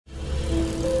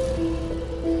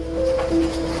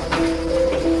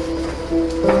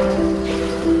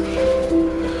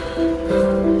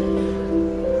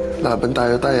Laban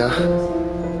tayo, tay, ha?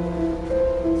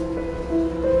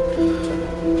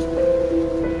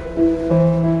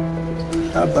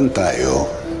 Laban tayo.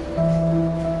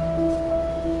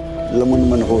 Alam mo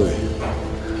naman ako eh.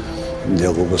 Hindi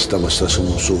ako basta-basta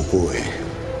sumusuko eh.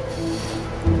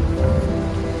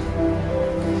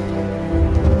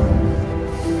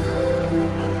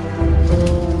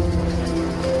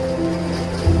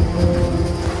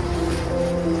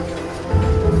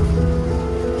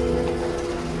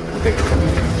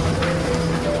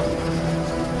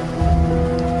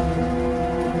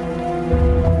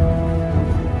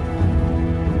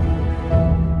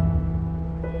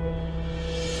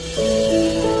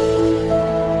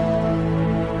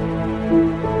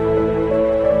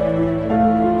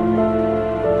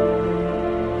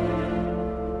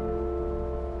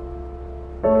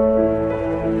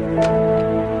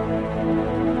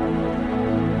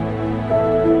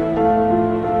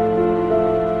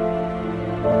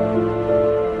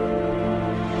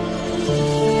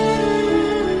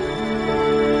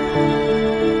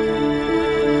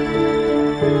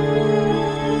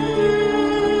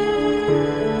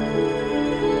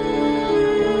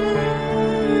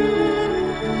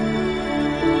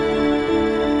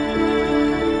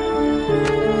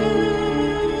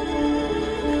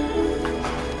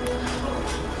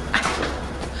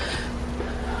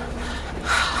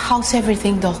 How's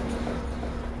everything, Doc?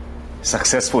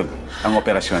 Successful ang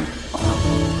operasyon.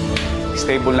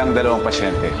 Stable lang 2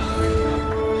 pasyente.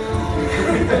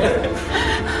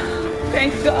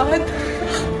 Thank God.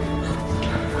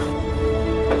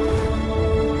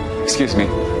 Excuse me.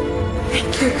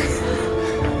 Thank you.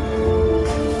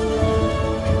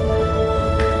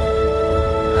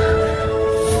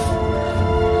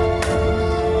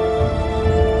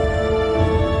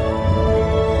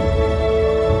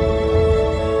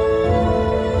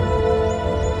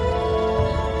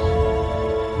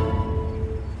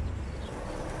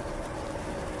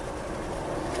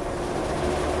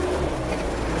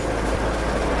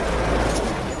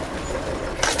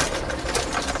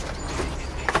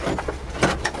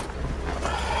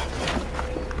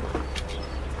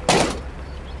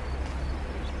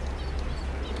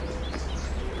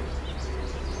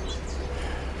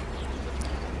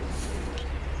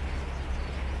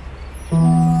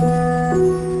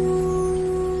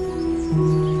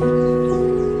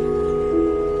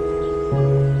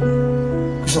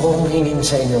 Gusto ko kong hingin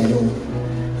sa inyo yung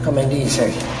kamay ni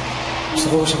Isay.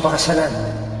 Gusto ko siyang pakasalan.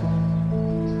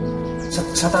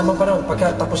 Sa tamang panahon,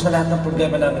 pagka tapos na lahat ng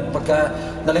problema namin, pagka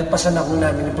nalagpasan na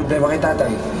namin yung problema kay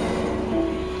tatay.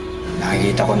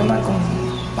 Nakikita ko naman kung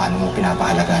paano mo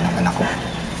pinapahalagaan ang anak ko.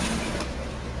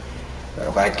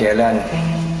 Pero kahit kailan,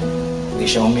 hindi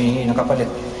siya humihingi ng kapalit.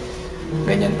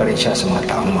 Ganyan pa rin siya sa mga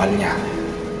taong mahal niya.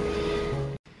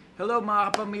 Hello mga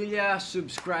kapamilya,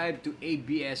 subscribe to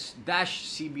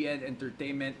ABS-CBN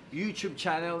Entertainment YouTube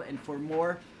channel, and for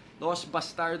more Los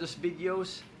Bastardos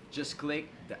videos, just click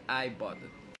the I button.